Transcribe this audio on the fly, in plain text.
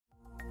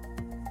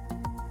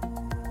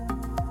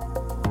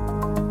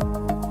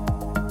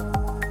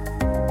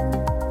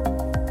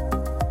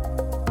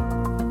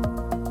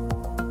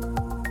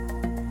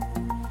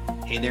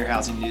there,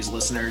 Housing News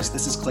listeners.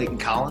 This is Clayton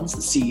Collins,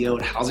 the CEO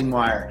at Housing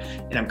Wire,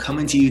 and I'm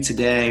coming to you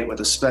today with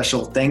a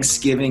special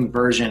Thanksgiving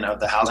version of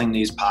the Housing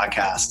News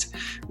podcast.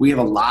 We have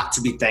a lot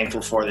to be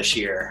thankful for this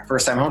year.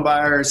 First-time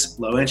homebuyers,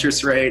 low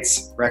interest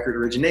rates, record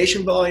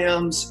origination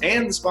volumes,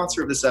 and the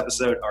sponsor of this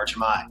episode,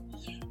 RHMI.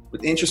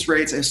 With interest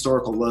rates at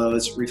historical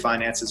lows,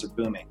 refinances are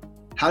booming.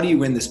 How do you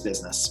win this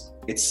business?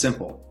 It's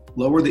simple.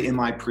 Lower the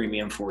MI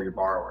premium for your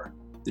borrower.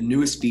 The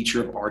newest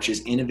feature of Arch's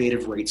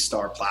innovative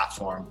RateStar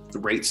platform, the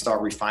RateStar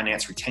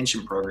Refinance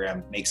Retention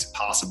Program, makes it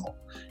possible.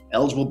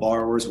 Eligible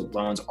borrowers with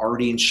loans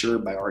already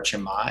insured by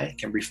RHMI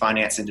can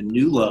refinance into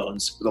new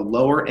loans with a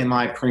lower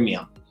MI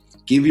premium.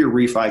 Give your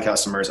refi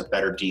customers a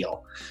better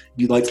deal. If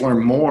you'd like to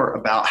learn more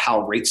about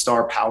how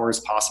RateStar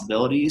powers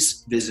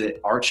possibilities, visit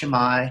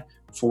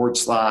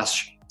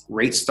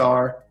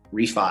RHMI.com/RateStar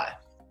Refi.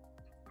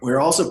 We're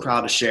also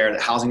proud to share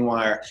that Housing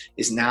Wire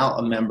is now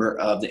a member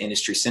of the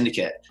industry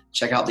syndicate.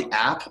 Check out the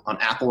app on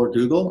Apple or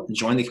Google and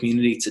join the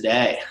community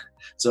today.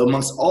 So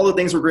amongst all the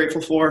things we're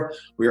grateful for,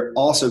 we are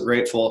also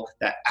grateful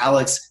that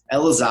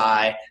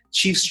Elezaj,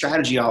 Chief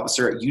Strategy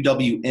Officer at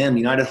UWM,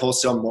 United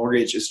Wholesale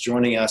Mortgage, is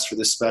joining us for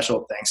this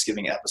special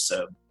Thanksgiving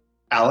episode.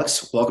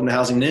 Alex, welcome to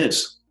Housing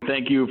News.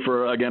 Thank you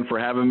for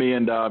having me.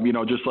 And,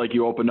 just like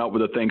you opened up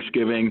with a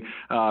Thanksgiving,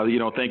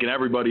 thanking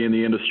everybody in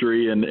the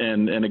industry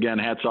and again,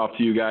 hats off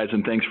to you guys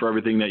and thanks for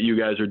everything that you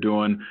guys are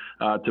doing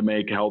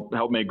to help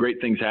make great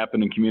things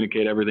happen and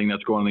communicate everything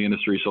that's going on in the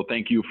industry. So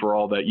thank you for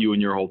all that you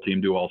and your whole team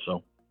do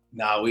also.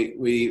 No,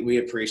 we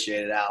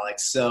appreciate it,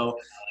 Alex. So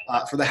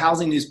for the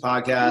Housing News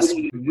podcast,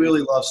 we really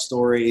love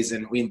stories,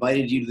 and we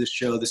invited you to the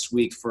show this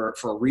week for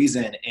a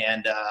reason.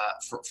 And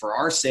for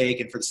our sake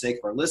and for the sake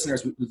of our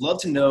listeners, we'd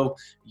love to know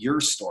your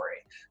story.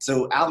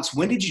 So, Alex,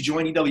 when did you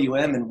join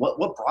UWM, and what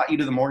brought you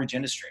to the mortgage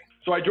industry?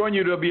 So I joined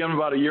UWM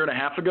about a year and a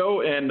half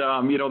ago, and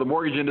the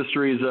mortgage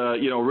industry is a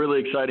really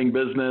exciting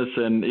business,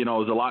 and there's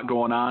a lot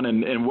going on.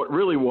 And what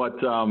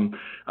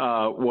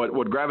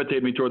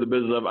gravitated me toward the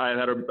business,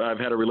 I've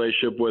had a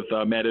relationship with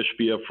Matt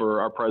Ishbia,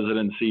 for our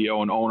president,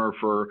 CEO, and owner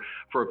for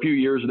a few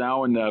years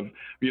now, and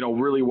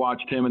really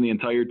watched him and the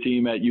entire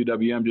team at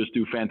UWM just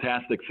do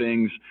fantastic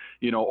things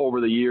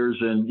over the years.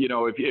 And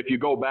if you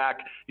go back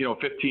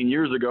 15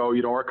 years ago,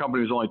 our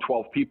company was only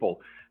 12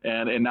 people.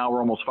 And now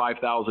we're almost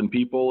 5,000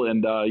 people,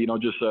 and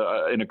just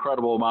an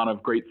incredible amount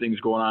of great things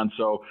going on.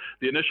 So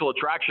the initial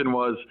attraction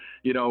was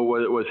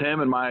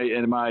him and my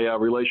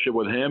relationship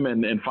with him,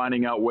 and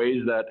finding out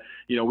ways that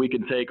we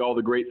can take all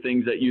the great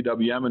things at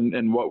UWM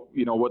and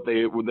what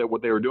they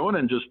were doing,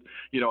 and just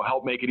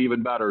help make it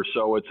even better.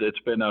 So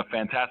it's been a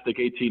fantastic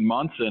 18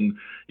 months, and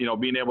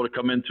being able to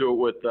come into it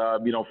with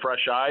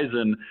fresh eyes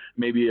and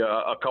maybe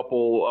a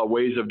couple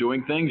ways of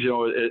doing things,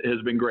 it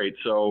has been great.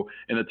 So,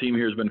 and the team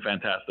here has been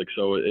fantastic.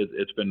 So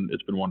it's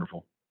been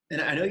wonderful. And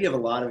I know you have a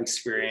lot of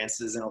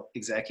experiences in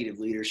executive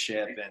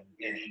leadership and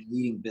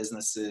leading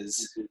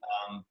businesses,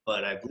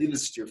 but I believe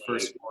this is your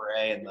first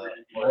foray in the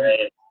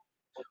mortgage.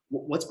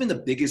 What's been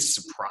the biggest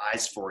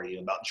surprise for you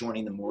about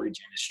joining the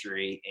mortgage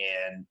industry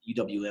and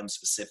UWM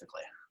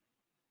specifically?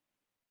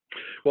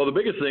 Well, the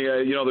biggest thing,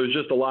 there's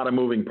just a lot of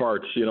moving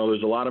parts.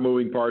 There's a lot of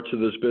moving parts to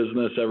this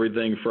business,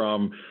 everything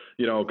from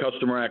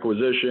customer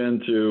acquisition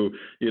to,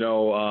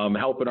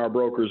 helping our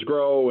brokers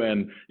grow,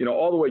 and,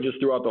 all the way just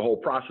throughout the whole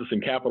process in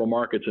capital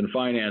markets and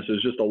finance.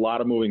 There's just a lot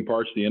of moving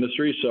parts to the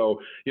industry. So,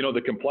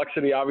 the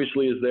complexity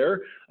obviously is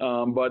there.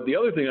 But the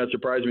other thing that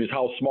surprised me is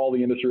how small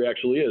the industry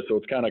actually is. So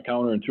it's kind of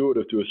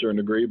counterintuitive to a certain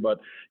degree, but,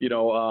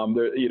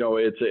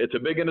 it's a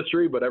big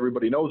industry, but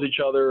everybody knows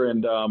each other,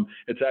 and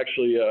it's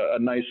actually a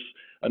nice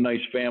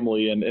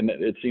family, and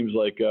it seems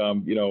like a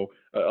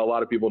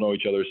lot of people know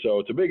each other. So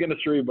it's a big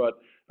industry, but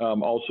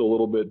also a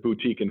little bit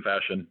boutique in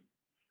fashion.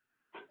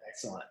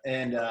 Excellent.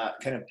 And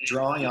kind of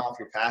drawing off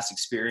your past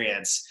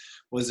experience,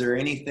 was there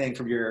anything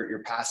from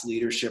your past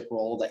leadership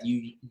role that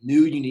you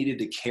knew you needed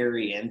to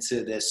carry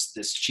into this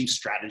Chief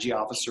Strategy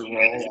Officer role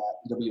at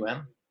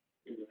UWM?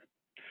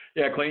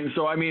 Yeah, Clayton.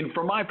 So,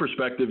 from my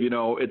perspective, it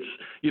all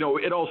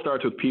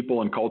starts with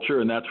people and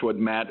culture, and that's what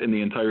Matt and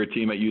the entire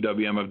team at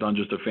UWM have done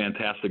just a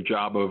fantastic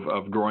job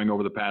of growing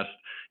over the past,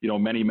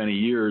 many, many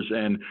years.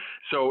 And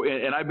so,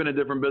 and I've been in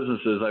different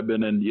businesses. I've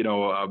been in,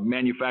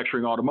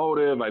 manufacturing,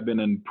 automotive. I've been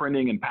in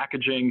printing and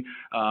packaging,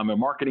 a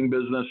marketing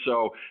business.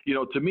 So,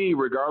 to me,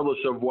 regardless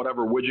of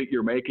whatever widget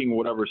you're making,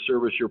 whatever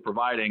service you're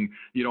providing,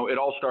 it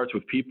all starts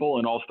with people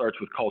and all starts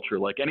with culture.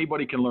 Like,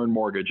 anybody can learn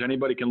mortgage.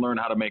 Anybody can learn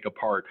how to make a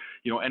part.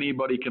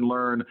 Anybody can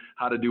learn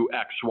how to do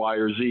X, Y,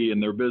 or Z in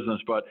their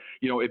business. But,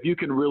 if you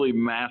can really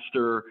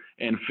master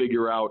and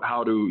figure out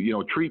how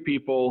to, treat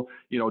people,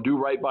 do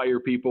right by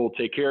your people,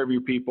 take care of your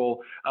people, people,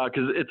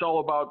 because it's all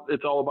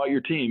about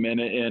your team,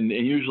 and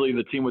usually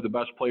the team with the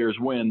best players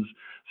wins.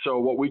 So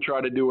what we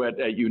try to do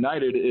at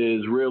United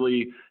is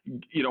really,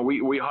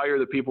 we hire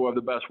the people who have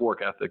the best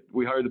work ethic.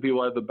 We hire the people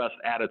who have the best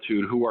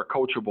attitude, who are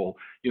coachable,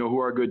 who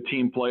are good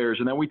team players.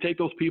 And then we take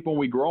those people and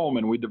we grow them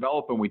and we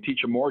develop them, we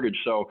teach them mortgage.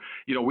 So,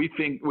 we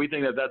think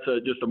that that's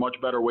just a much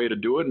better way to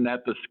do it. And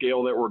at the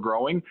scale that we're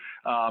growing,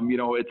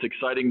 it's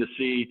exciting to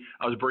see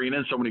us bringing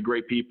in so many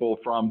great people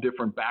from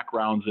different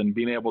backgrounds and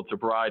being able to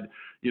provide,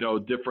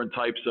 different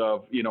types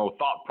of,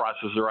 thought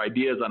processes or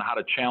ideas on how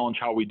to challenge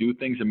how we do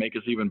things and make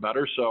us even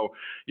better. So,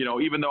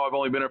 even though I've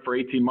only been here for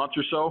 18 months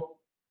or so,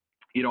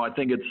 I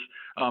think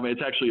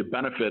it's actually a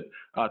benefit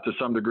to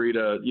some degree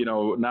to,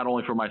 not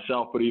only for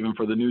myself, but even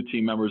for the new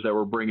team members that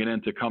we're bringing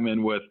in to come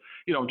in with,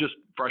 just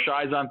fresh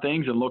eyes on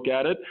things and look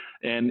at it.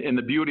 And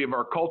the beauty of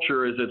our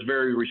culture is it's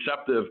very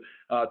receptive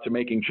to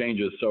making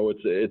changes. So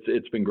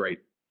it's been great.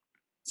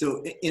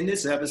 So in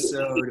this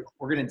episode,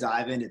 we're going to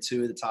dive into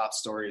two of the top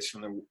stories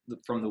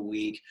from the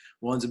week.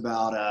 One's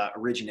about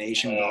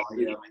origination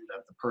volume and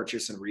the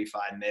purchase and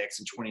refi mix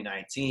in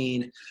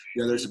 2019.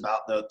 The other's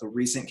about the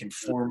recent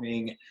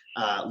conforming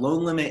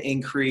loan limit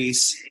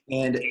increase.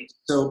 And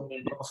so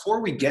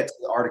before we get to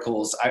the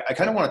articles, I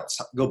kind of want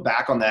to go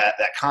back on that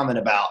comment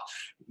about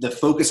the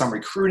focus on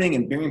recruiting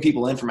and bringing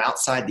people in from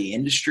outside the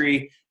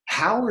industry.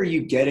 How are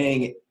you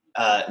getting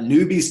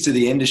newbies to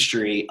the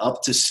industry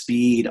up to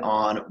speed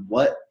on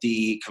what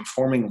the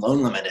conforming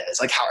loan limit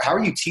is? Like, how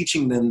are you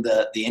teaching them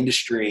the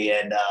industry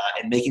and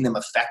making them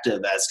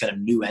effective as kind of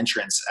new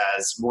entrants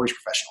as mortgage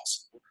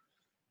professionals?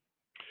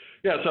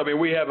 Yeah, so I mean,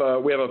 we have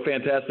a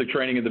fantastic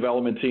training and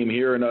development team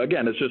here, and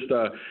again, it's just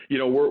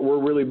we're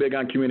really big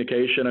on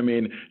communication. I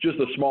mean, just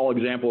a small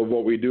example of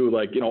what we do,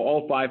 like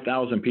all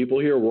 5,000 people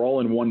here, we're all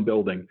in one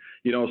building.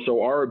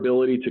 So our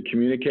ability to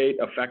communicate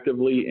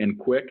effectively and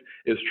quick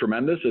is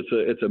tremendous.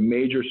 It's a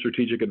major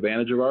strategic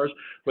advantage of ours.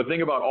 But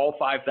think about all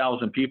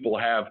 5,000 people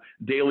have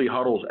daily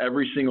huddles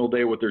every single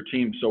day with their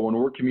team. So when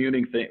we're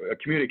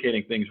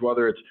communicating things,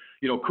 whether it's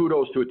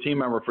kudos to a team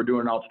member for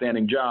doing an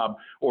outstanding job,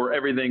 or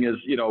everything is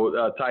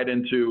tied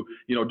into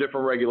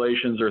different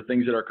regulations or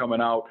things that are coming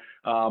out,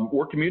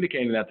 we're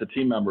communicating that to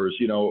team members.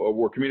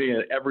 We're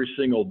communicating it every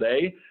single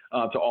day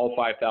to all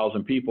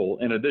 5,000 people.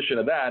 In addition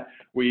to that,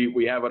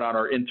 we have it on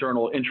our internal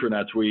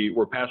intranets.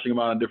 We're passing them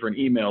out on different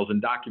emails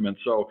and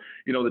documents. So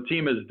the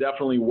team is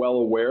definitely well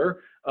aware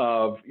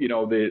of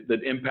the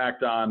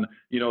impact on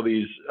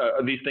these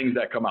things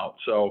that come out.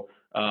 So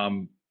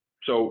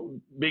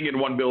being in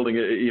one building,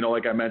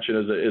 like I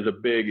mentioned, is a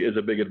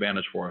big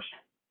advantage for us.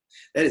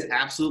 That is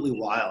absolutely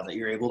wild that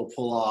you're able to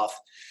pull off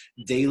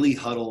daily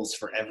huddles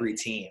for every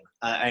team.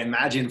 I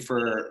imagine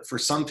for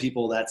some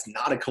people that's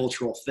not a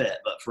cultural fit,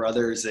 but for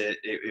others it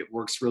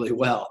works really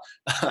well.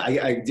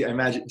 I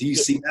imagine. Do you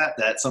see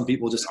that some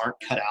people just aren't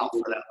cut out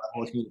for that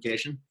level of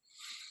communication?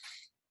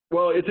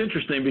 Well, it's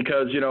interesting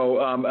because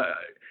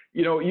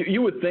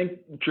you would think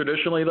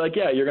traditionally, like,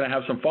 yeah, you're going to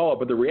have some follow-up,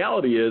 but the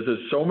reality is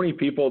so many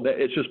people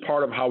that it's just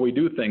part of how we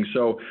do things.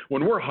 So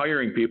when we're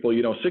hiring people,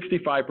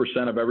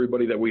 65% of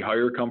everybody that we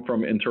hire come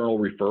from internal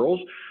referrals.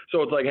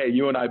 So it's like, hey,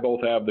 you and I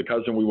both have the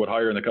cousin we would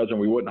hire and the cousin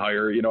we wouldn't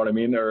hire. You know what I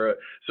mean?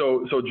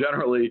 So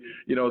generally,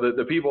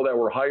 the people that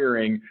we're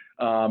hiring,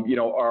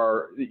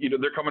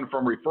 they're coming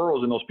from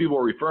referrals, and those people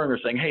are referring are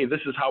saying, hey,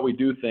 this is how we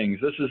do things.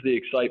 This is the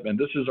excitement.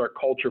 This is our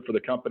culture for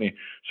the company.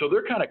 So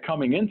they're kind of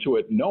coming into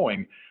it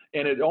knowing.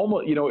 And it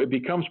almost, it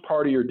becomes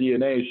part of your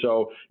DNA.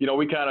 So,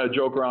 we kind of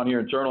joke around here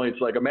internally. It's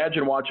like,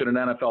 imagine watching an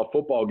NFL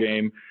football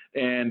game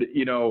and,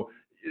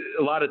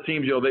 a lot of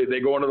teams, they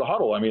go into the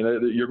huddle. I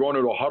mean, you're going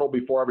into a huddle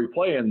before every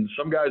play, and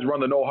some guys run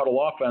the no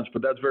huddle offense,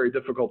 but that's very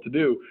difficult to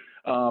do.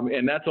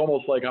 And that's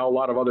almost like how a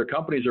lot of other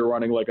companies are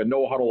running, like a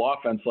no huddle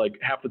offense. Like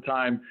half the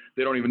time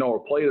they don't even know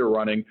what play they're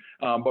running.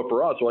 But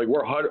for us, like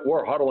we're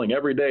huddling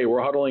every day.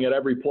 We're huddling at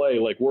every play.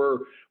 Like we're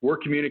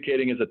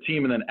communicating as a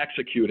team and then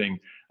executing.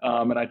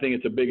 And I think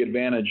it's a big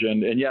advantage.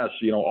 And yes,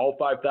 all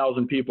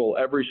 5,000 people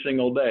every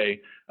single day,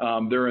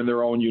 they're in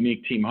their own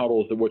unique team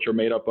huddles, which are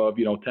made up of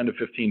 10 to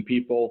 15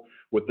 people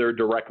with their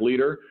direct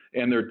leader,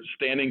 and they're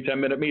standing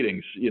 10-minute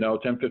meetings, 10,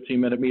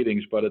 15-minute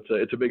meetings. But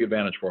it's a big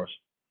advantage for us.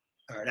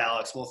 All right,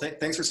 Alex. Well,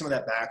 thanks for some of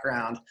that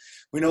background.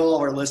 We know all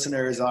of our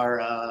listeners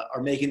are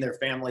making their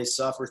families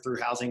suffer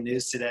through housing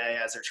news today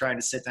as they're trying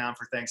to sit down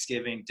for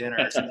Thanksgiving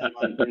dinner. So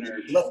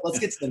let's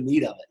get to the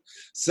meat of it.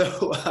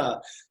 So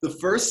the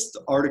first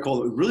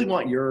article that we really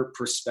want your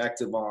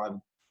perspective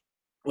on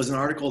was an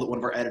article that one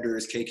of our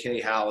editors,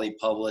 KK Howley,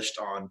 published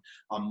on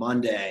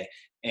Monday.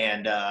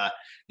 And the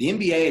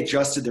NBA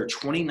adjusted their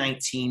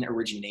 2019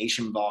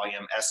 origination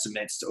volume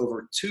estimates to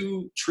over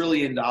 $2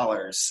 trillion.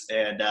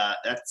 And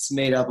that's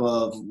made up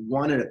of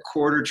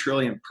 $1.25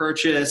 trillion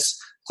purchase,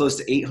 close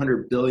to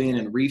 $800 billion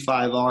in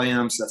refi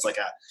volume. So that's like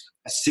a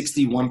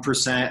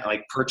 61%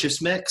 like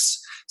purchase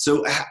mix.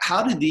 So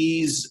how do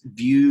these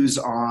views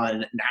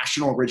on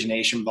national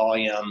origination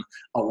volume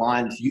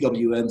align with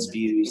UWM's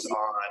views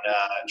on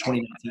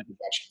 2019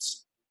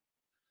 projections?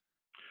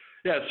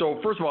 Yeah. So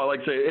first of all, I'd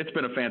like to say it's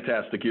been a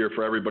fantastic year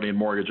for everybody in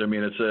mortgage. I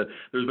mean,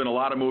 there's been a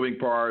lot of moving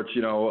parts.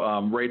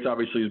 Rates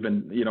obviously has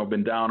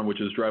been down,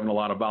 which is driving a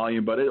lot of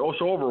volume. But it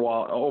also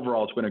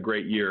overall, it's been a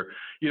great year.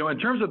 In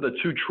terms of the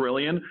 $2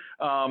 trillion,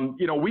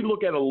 we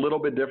look at it a little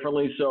bit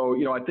differently. So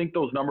I think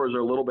those numbers are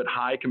a little bit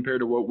high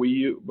compared to what we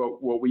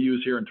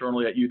use here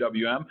internally at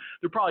UWM.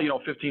 They're probably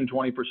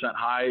 15-20%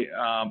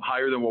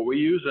 higher than what we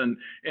use, and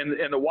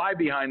the why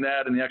behind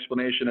that and the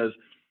explanation is,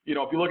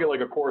 if you look at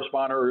like a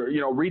correspondent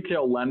or,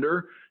 retail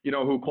lender,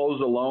 who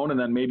closed a loan and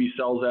then maybe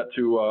sells that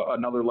to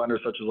another lender,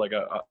 such as like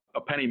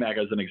a PennyMac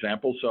as an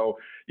example. So,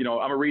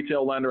 I'm a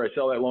retail lender, I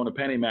sell that loan to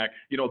PennyMac,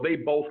 they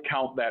both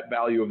count that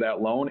value of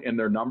that loan in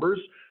their numbers.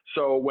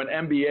 So when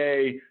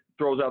MBA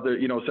throws out there,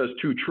 says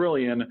 2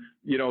 trillion,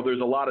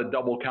 there's a lot of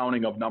double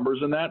counting of numbers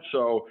in that.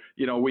 So,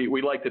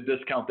 we like to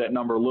discount that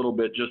number a little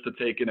bit just to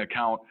take into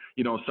account,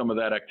 some of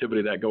that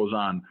activity that goes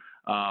on.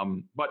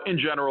 But in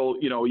general,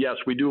 yes,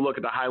 we do look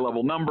at the high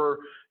level number.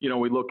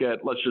 We look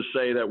at, let's just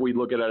say that we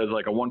look at it as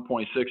like a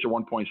 1.6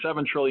 or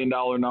 $1.7 trillion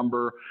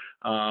number.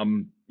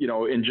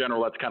 In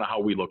general, that's kind of how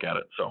we look at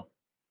it. So.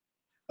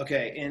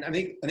 Okay. And I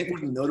think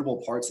one of the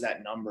notable parts of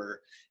that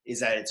number is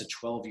that it's a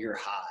 12-year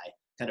high.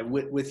 Kind of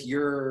with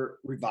your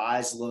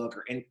revised look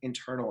or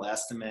internal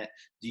estimate,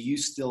 do you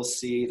still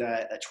see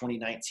that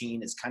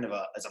 2019 is kind of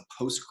as a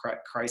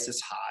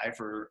post-crisis high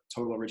for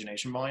total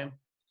origination volume?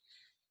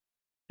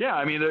 Yeah,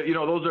 I mean,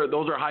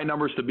 those are high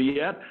numbers to be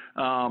at.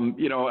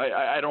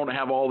 I don't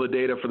have all the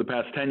data for the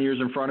past 10 years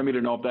in front of me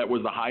to know if that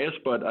was the highest,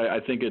 but I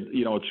think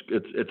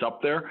it's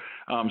up there.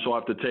 So I'll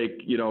have to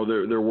take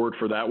their word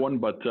for that one.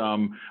 But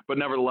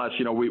nevertheless,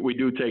 we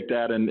do take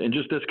that and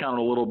just discount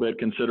it a little bit,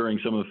 considering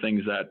some of the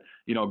things that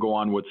go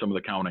on with some of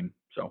the counting.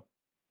 So.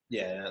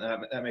 Yeah,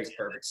 that makes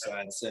perfect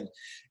sense.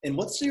 And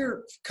what's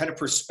your kind of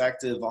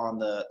perspective on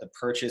the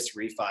purchase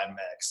refi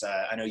mix?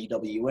 I know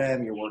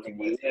UWM, you're working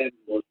with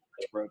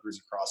brokers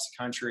across the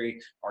country.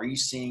 Are you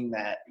seeing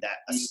that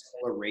a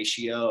similar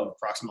ratio of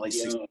approximately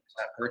 60%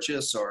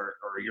 purchase, or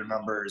your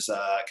numbers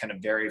kind of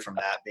vary from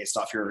that based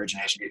off your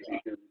origination?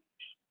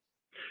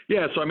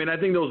 Yeah, so I mean, I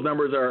think those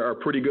numbers are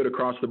pretty good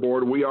across the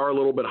board. We are a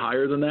little bit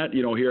higher than that,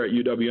 here at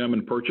UWM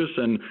in purchase,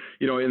 and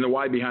and the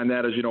why behind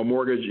that is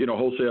mortgage,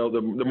 wholesale.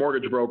 The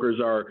mortgage brokers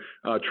are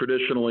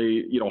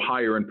traditionally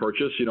higher in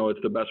purchase. It's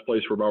the best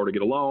place for a borrower to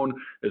get a loan.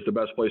 It's the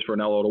best place for an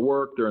LO to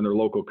work. They're in their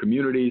local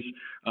communities.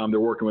 They're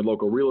working with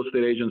local real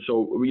estate agents.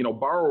 So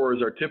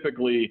borrowers are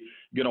typically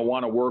going to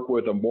want to work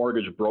with a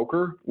mortgage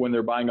broker when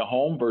they're buying a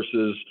home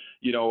versus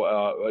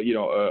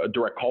a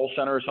direct call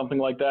center or something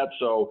like that.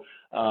 So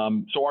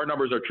our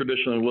numbers are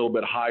traditionally a little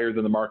bit higher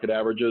than the market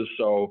averages.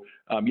 So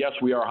yes,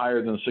 we are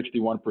higher than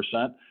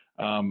 61%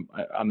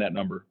 on that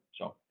number.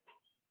 So.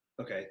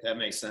 Okay, that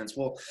makes sense.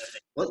 Well,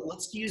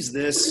 let's use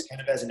this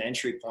kind of as an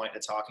entry point to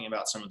talking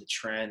about some of the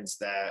trends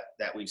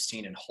that we've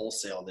seen in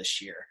wholesale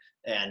this year.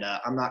 And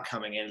I'm not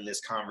coming into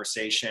this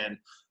conversation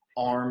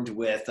armed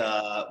with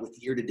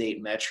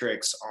year-to-date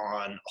metrics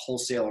on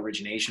wholesale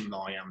origination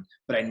volume,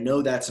 but I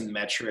know that's a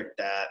metric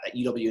that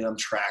UWM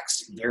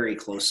tracks very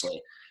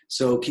closely.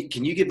 So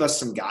can you give us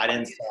some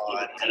guidance on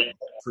what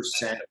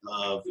percent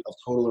of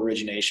total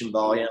origination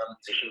volume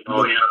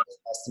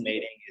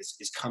estimating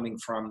is coming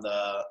from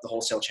the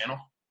wholesale channel?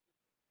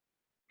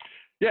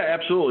 Yeah,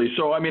 absolutely.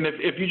 So, I mean,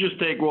 if you just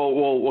take,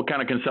 we'll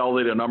kind of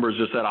consolidate the numbers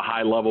just at a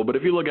high level, but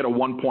if you look at a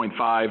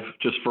 1.5,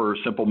 just for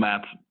simple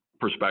math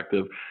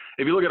perspective,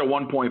 if you look at a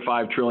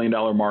 $1.5 trillion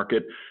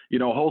market,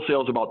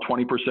 wholesale is about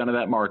 20% of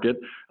that market.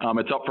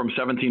 It's up from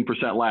 17%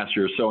 last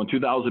year. So in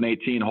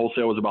 2018,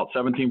 wholesale was about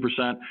 17%.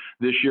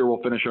 This year,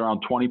 we'll finish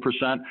around 20%,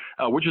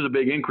 which is a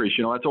big increase.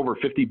 That's over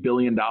 $50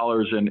 billion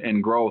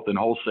in growth in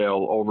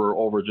wholesale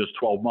over just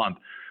 12 months.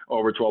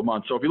 Over 12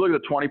 months. So if you look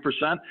at the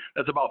 20%,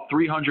 that's about a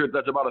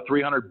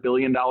 $300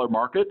 billion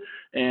market.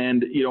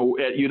 And, at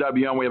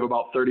UWM, we have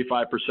about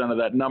 35% of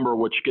that number,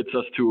 which gets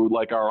us to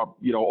like our,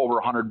 over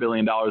 $100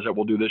 billion that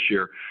we'll do this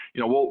year.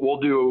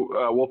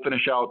 We'll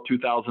finish out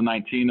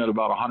 2019 at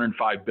about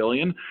 $105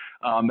 billion.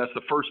 That's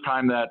the first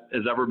time that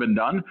has ever been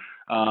done.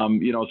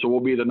 So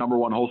we'll be the number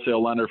one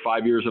wholesale lender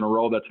 5 years in a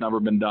row. That's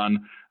never been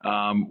done.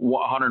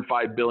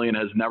 $105 billion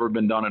has never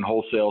been done in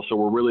wholesale. So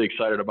we're really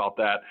excited about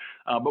that.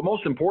 But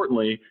most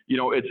importantly,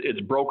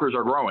 it's brokers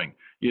are growing.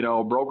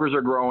 Brokers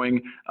are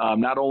growing.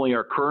 Not only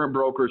are current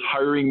brokers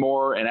hiring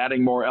more and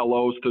adding more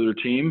LOs to their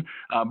team,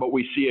 but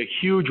we see a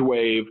huge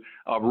wave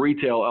of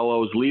retail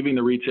LOs leaving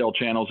the retail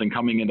channels and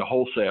coming into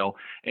wholesale.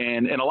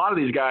 And a lot of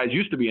these guys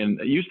used to be in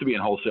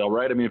wholesale,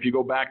 right? I mean, if you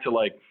go back to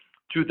like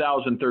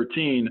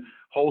 2013,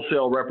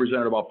 wholesale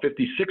represented about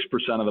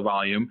 56% of the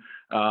volume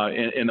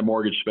in the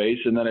mortgage space,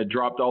 and then it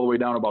dropped all the way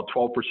down about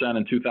 12%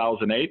 in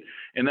 2008,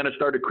 and then it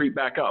started to creep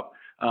back up.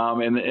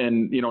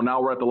 And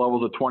now we're at the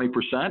levels of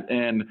 20%,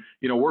 and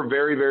we're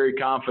very, very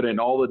confident in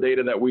all the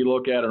data that we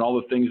look at and all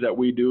the things that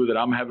we do that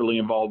I'm heavily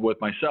involved with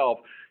myself,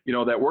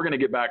 that we're going to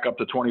get back up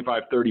to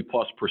 25,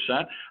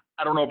 30+%.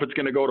 I don't know if it's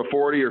going to go to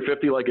 40 or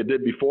 50 like it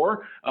did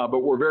before, but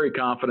we're very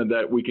confident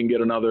that we can get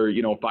another,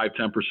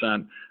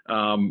 5-10%,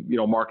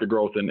 market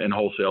growth in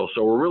wholesale.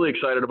 So we're really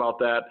excited about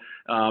that.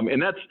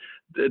 And that's,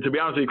 to be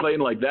honest with you, Clayton,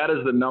 like that is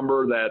the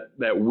number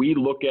that we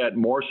look at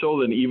more so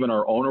than even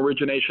our own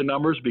origination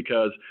numbers,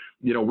 because,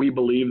 we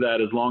believe that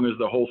as long as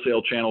the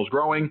wholesale channel is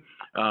growing,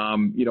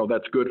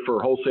 that's good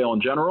for wholesale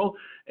in general.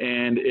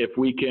 And if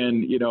we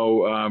can,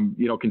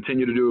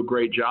 continue to do a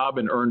great job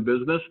and earn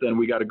business, then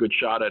we got a good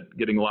shot at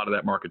getting a lot of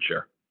that market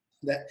share.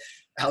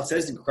 Alex, that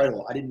is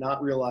incredible. I did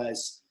not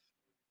realize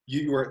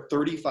you were at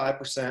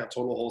 35% of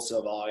total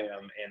wholesale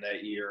volume and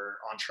that you're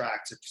on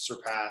track to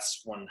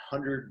surpass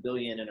 100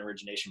 billion in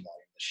origination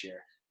volume this year.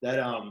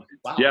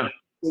 Wow. Yeah.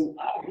 So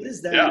what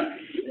is that? Yeah.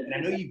 And I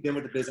know you've been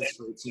with the business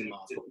for 18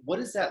 months, but what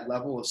is that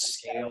level of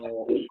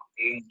scale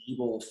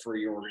enable for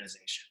your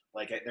organization?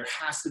 Like there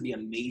has to be a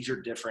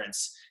major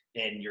difference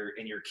in your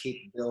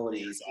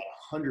capabilities at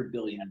 100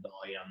 billion in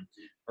volume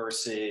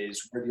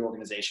versus where the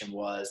organization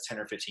was 10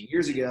 or 15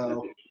 years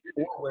ago,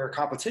 or where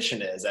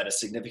competition is at a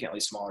significantly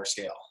smaller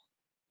scale.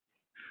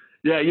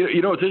 Yeah,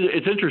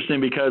 it's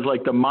interesting because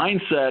like the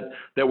mindset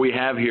that we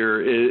have here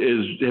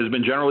has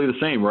been generally the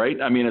same,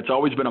 right? I mean, it's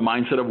always been a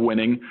mindset of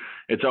winning.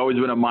 It's always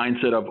been a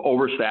mindset of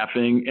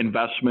overstaffing,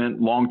 investment,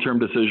 long-term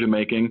decision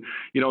making.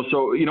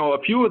 So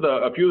a few of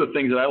the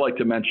things that I like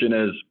to mention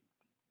is,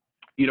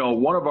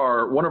 one of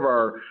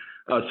our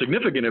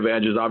significant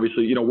advantages,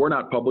 obviously, we're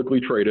not publicly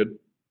traded.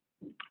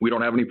 We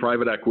don't have any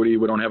private equity.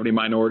 We don't have any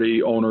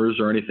minority owners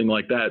or anything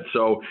like that.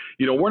 So,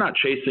 we're not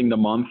chasing the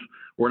month.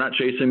 We're not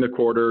chasing the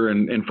quarter.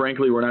 And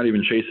frankly, we're not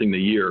even chasing the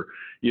year.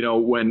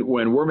 When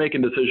we're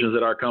making decisions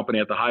at our company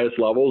at the highest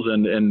levels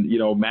and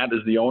Matt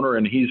is the owner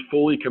and he's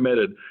fully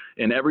committed,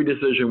 and every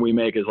decision we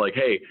make is like,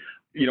 hey,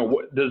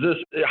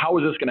 how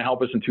is this going to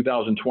help us in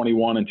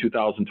 2021 and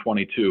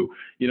 2022?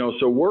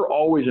 So we're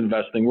always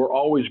investing, we're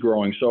always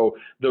growing. So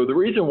the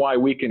reason why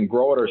we can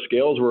grow at our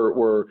scales,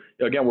 we're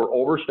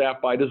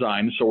overstaffed by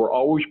design. So we're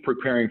always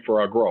preparing for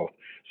our growth.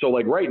 So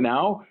like right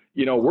now,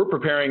 we're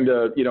preparing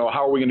to,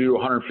 how are we going to do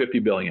 150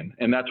 billion?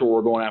 And that's what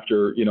we're going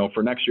after,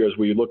 for next year as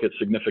we look at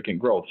significant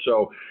growth.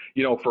 So,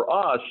 for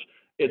us,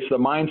 it's the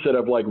mindset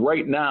of like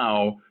right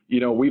now,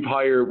 we're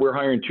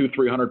hiring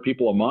 200-300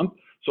 people a month.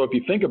 So if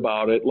you think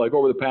about it, like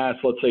over the past,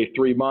 let's say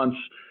 3 months,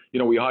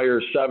 we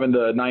hire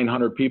 700 to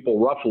 900 people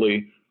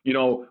roughly.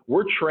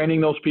 We're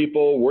training those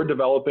people, we're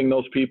developing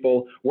those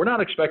people. We're not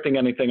expecting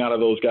anything out of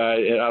those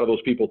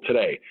people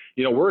today.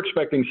 We're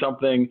expecting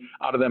something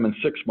out of them in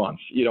 6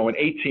 months, in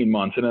 18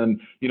 months, and then,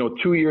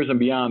 2 years and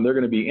beyond, they're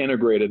going to be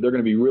integrated. They're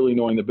going to be really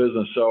knowing the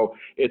business. So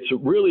it's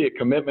really a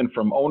commitment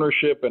from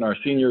ownership and our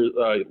senior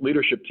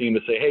leadership team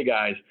to say, hey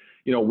guys,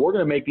 we're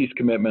going to make these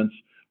commitments.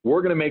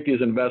 We're going to make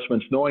these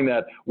investments knowing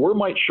that we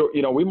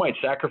might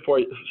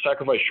sacrifice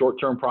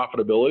short-term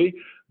profitability,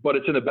 but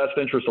it's in the best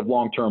interest of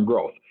long-term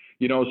growth.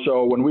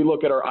 So when we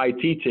look at our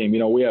IT team,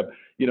 we have,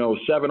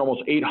 700,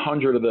 almost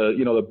 800 of the,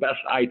 the best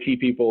IT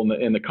people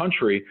in the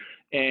country.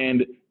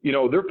 And,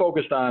 they're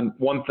focused on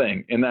one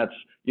thing, and that's,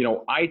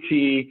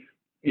 IT,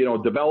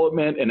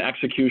 development and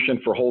execution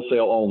for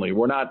wholesale only.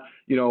 We're not,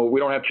 we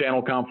don't have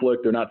channel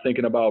conflict. They're not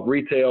thinking about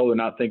retail. They're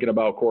not thinking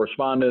about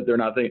correspondent.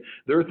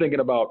 They're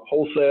thinking about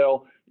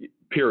wholesale,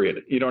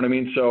 period. You know what I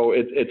mean? So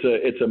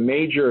it's a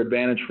major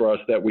advantage for us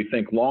that we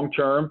think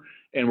long-term,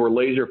 and we're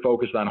laser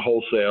focused on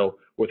wholesale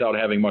without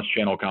having much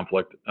channel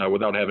conflict,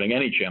 without having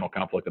any channel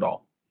conflict at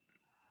all.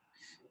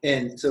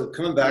 And so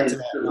coming back to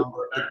that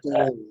number, the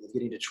goal of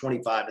getting to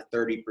 25 to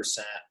 30%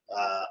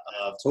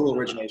 of total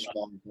origination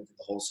volume from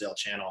the wholesale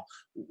channel,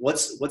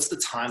 what's the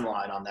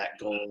timeline on that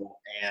goal?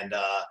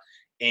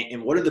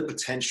 And what are the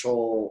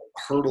potential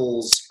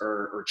hurdles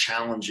or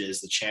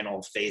challenges the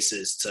channel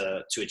faces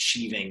to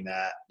achieving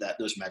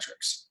those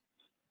metrics?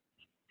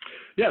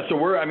 Yeah, so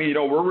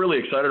we're really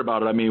excited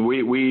about it. I mean,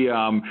 we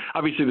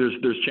obviously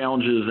there's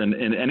challenges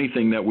in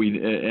anything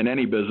in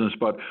any business,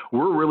 but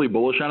we're really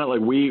bullish on it.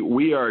 Like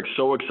we are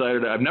so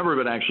excited. I've never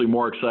been actually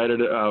more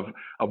excited of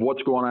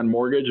what's going on in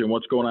mortgage and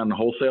what's going on in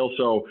wholesale.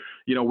 So,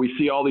 we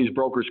see all these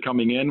brokers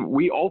coming in.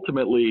 We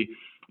ultimately,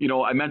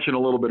 I mentioned a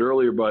little bit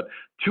earlier, but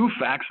two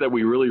facts that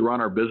we really run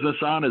our business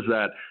on is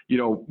that,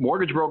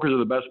 mortgage brokers are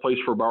the best place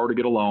for a borrower to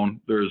get a loan.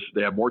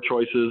 They have more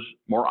choices,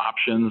 more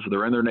options.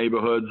 They're in their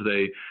neighborhoods.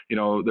 They're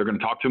going to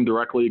talk to them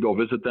directly, go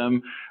visit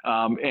them.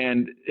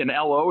 And an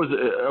LO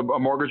a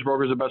mortgage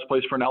broker is the best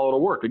place for an LO to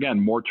work. Again,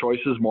 more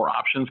choices, more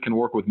options, can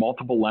work with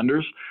multiple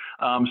lenders.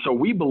 So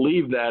we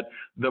believe that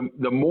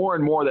the more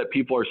and more that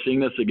people are seeing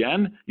this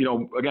again,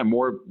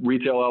 more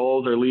retail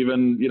LOs are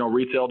leaving,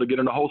 retail to get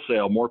into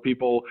wholesale. More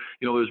people,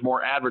 there's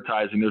more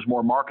advertising, there's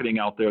more marketing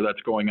out there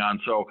that's going on.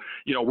 So,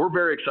 we're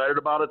very excited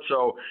about it.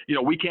 So,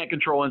 we can't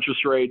control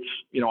interest rates.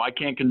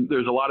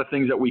 There's a lot of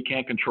things that we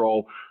can't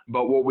control,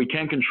 but what we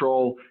can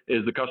control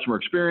is the customer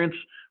experience.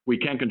 We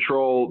can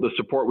control the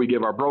support we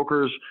give our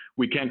brokers.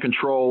 We can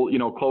control,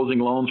 closing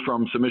loans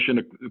from submission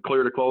to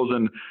clear to close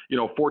in,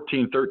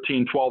 14,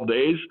 13, 12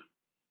 days.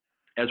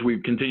 as we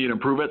continue to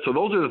improve it. So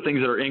those are the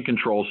things that are in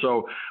control.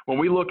 So when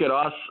we look at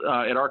us,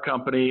 at our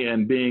company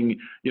and being,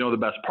 the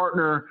best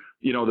partner,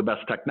 the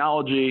best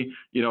technology,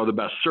 the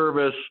best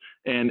service,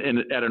 and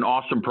at an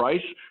awesome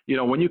price,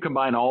 when you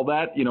combine all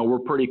that, we're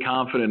pretty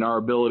confident in our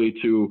ability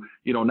to,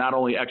 not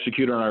only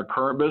execute on our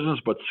current business,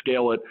 but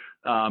scale it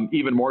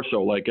even more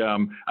so. Like,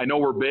 I know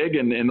we're big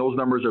and those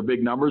numbers are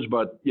big numbers,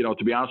 but,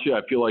 to be honest with you,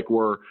 I feel like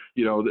we're,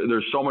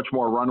 there's so much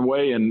more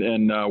runway and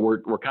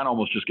we're kind of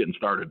almost just getting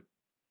started.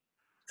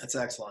 That's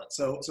excellent.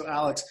 So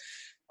Alex,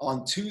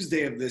 on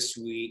Tuesday of this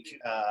week,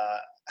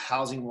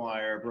 Housing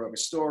Wire broke a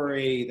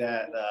story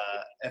that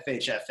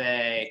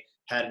FHFA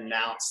had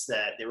announced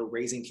that they were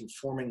raising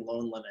conforming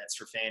loan limits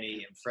for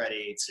Fannie and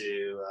Freddie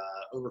to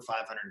over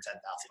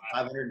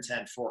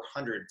 510,000,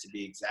 400 to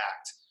be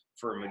exact,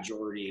 for a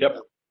majority of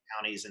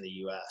counties in the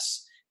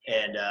U.S.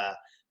 And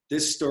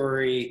this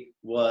story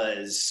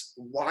was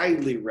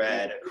widely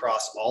read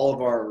across all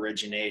of our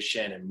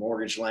origination and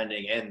mortgage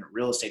lending and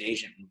real estate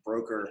agent and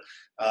broker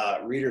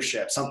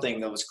readership, something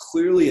that was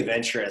clearly of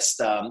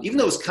interest, even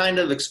though it was kind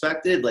of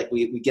expected. Like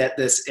we get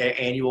this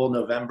annual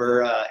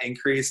November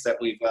increase that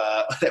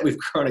we've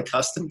grown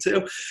accustomed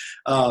to.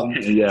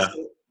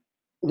 So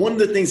one of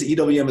the things that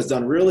UWM has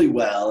done really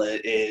well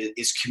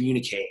is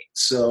communicate.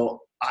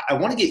 So I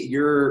want to get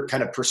your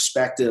kind of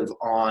perspective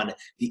on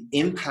the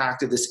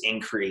impact of this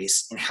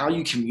increase and how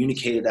you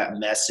communicated that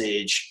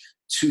message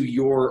to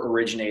your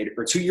originator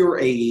or to your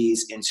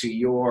AEs and to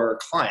your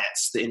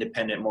clients, the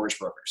independent mortgage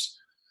brokers.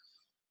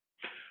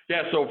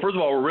 Yeah. So first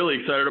of all, we're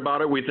really excited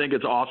about it. We think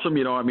it's awesome.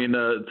 It went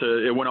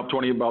up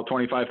about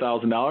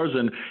 $25,000.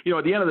 And,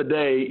 at the end of the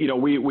day,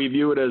 we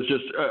view it as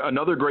just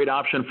another great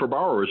option for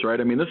borrowers, right?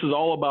 I mean, this is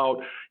all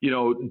about,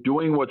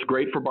 doing what's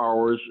great for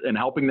borrowers and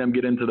helping them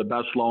get into the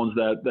best loans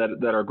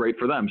that are great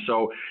for them.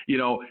 So,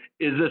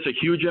 is this a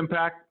huge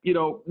impact?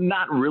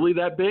 Not really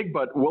that big,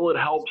 but will it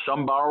help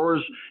some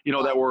borrowers,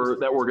 that we're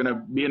going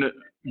to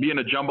be in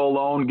a jumbo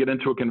loan, get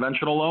into a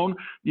conventional loan?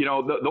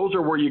 Those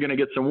are where you're going to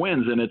get some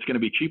wins, and it's going to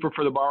be cheaper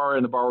for the borrower,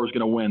 and the borrower is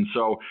going to win.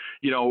 So,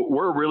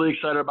 we're really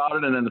excited about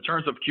it. And then in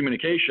terms of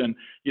communication,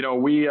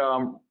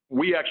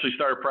 we actually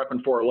started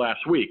prepping for it last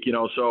week,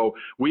 so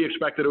we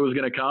expected it was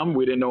going to come.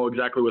 We didn't know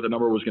exactly what the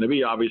number was going to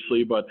be,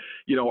 obviously, but,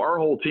 our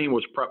whole team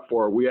was prepped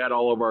for it. We had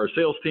all of our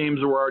sales teams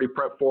that were already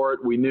prepped for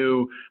it. We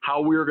knew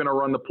how we were going to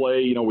run the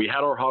play. We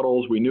had our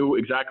huddles. We knew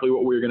exactly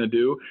what we were going to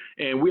do.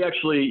 And we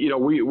actually,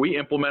 we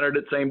implemented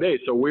it same day.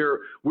 So we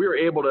were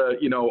able to,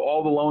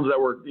 all the loans that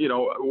were,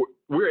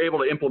 we were able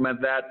to implement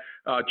that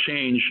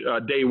change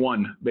day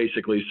one,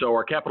 basically. So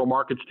our capital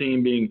markets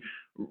team being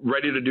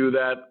ready to do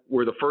that.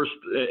 We're the first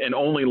and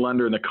only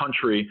lender in the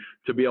country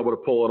to be able to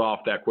pull it off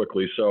that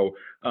quickly. So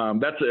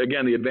that's,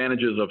 again, the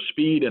advantages of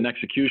speed and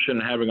execution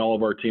and having all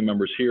of our team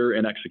members here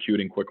and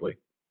executing quickly.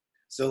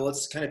 So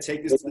let's kind of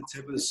take this to the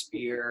tip of the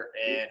spear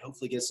and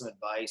hopefully get some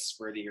advice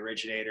for the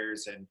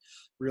originators and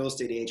real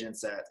estate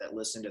agents that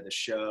listen to the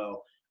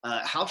show.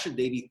 How should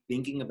they be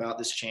thinking about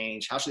this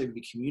change? How should they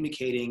be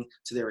communicating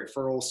to their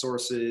referral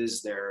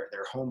sources, their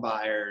home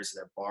buyers,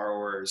 their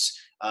borrowers?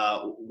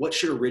 What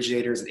should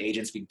originators and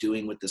agents be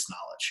doing with this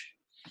knowledge?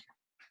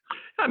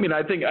 I mean,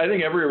 I think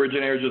every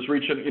originator is just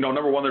reaching,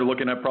 number one,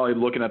 they're probably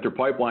looking at their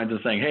pipelines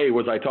and saying, hey,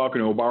 was I talking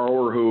to a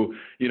borrower who,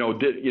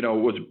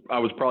 I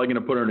was probably going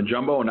to put her in a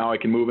jumbo and now I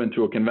can move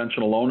into a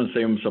conventional loan and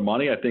save them some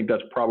money. I think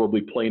that's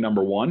probably play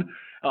number one.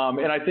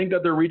 And I think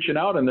that they're reaching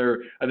out and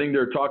I think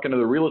they're talking to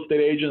the real estate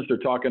agents. They're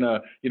talking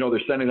to, they're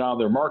sending out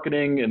their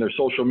marketing and their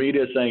social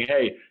media saying,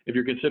 hey, if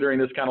you're considering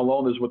this kind of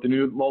loan, this is what the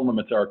new loan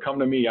limits are. Come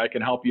to me. I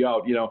can help you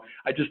out.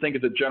 I just think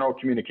it's a general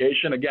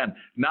communication. Again,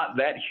 not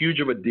that huge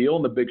of a deal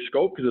in the big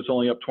scope because it's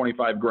only up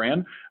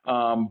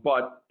 $25,000,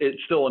 but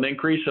it's still an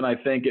increase. And I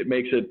think it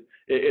makes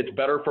it's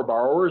better for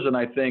borrowers. And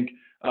I think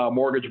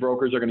mortgage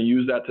brokers are going to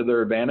use that to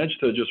their advantage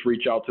to just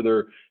reach out to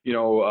their,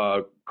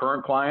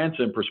 current clients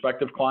and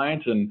prospective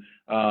clients and,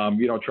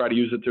 try to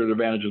use it to their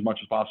advantage as much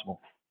as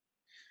possible.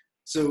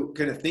 So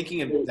kind of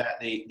thinking of that,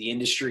 the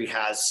industry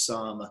has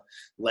some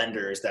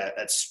lenders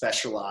that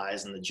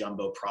specialize in the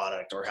jumbo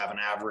product or have an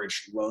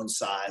average loan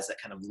size that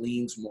kind of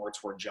leans more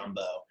toward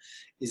jumbo.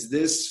 Is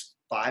this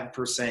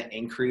 5%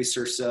 increase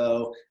or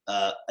so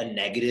a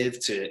negative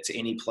to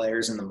any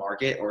players in the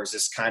market, or is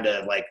this kind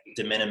of like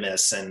de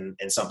minimis and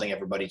something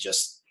everybody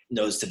just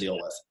knows to deal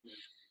with?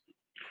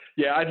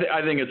 Yeah,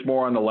 I think it's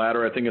more on the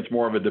latter. I think it's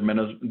more of a de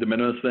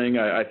minimis thing.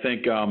 I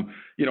think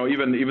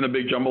even the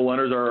big jumbo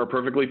lenders are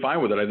perfectly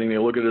fine with it. I think they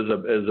look at it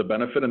as a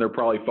benefit, and they're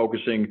probably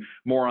focusing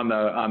more on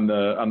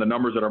the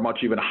numbers that are much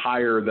even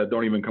higher that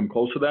don't even come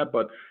close to that.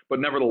 But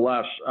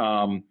nevertheless,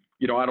 I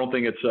don't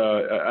think it's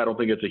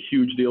a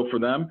huge deal for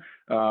them.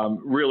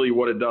 Really,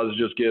 what it does is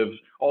just gives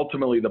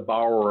ultimately the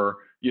borrower,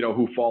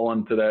 who fall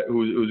into that,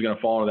 who's going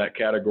to fall into that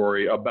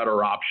category, a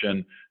better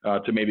option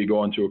to maybe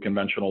go into a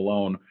conventional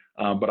loan.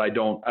 But I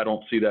don't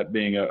see that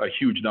being a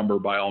huge number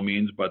by all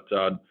means. But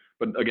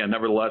again,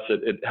 nevertheless,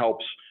 it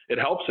helps. It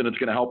helps, and it's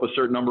going to help a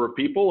certain number of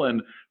people.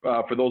 And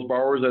for those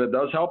borrowers that it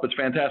does help, it's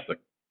fantastic.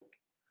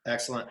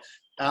 Excellent.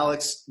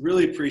 Alex,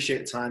 really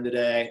appreciate the time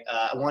today.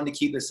 I wanted to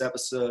keep this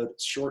episode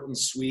short and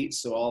sweet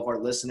so all of our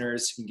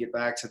listeners can get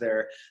back to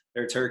their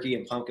turkey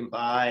and pumpkin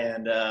pie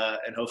and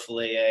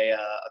hopefully a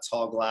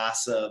tall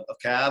glass of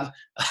cab,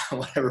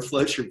 whatever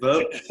floats your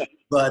boat.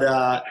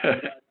 But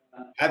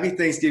happy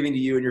Thanksgiving to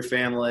you and your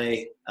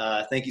family.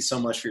 Thank you so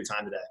much for your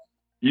time today.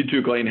 You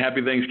too, Clayton.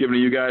 Happy Thanksgiving to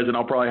you guys, and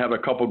I'll probably have a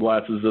couple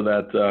glasses of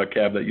that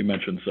cab that you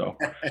mentioned. So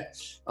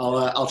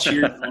I'll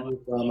cheer you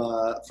from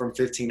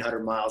 1,500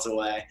 miles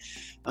away.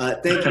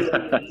 Thank you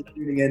for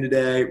tuning in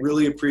today.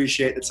 Really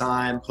appreciate the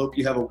time. Hope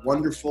you have a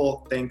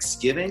wonderful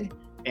Thanksgiving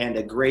and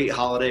a great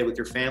holiday with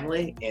your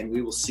family, and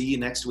we will see you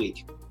next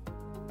week.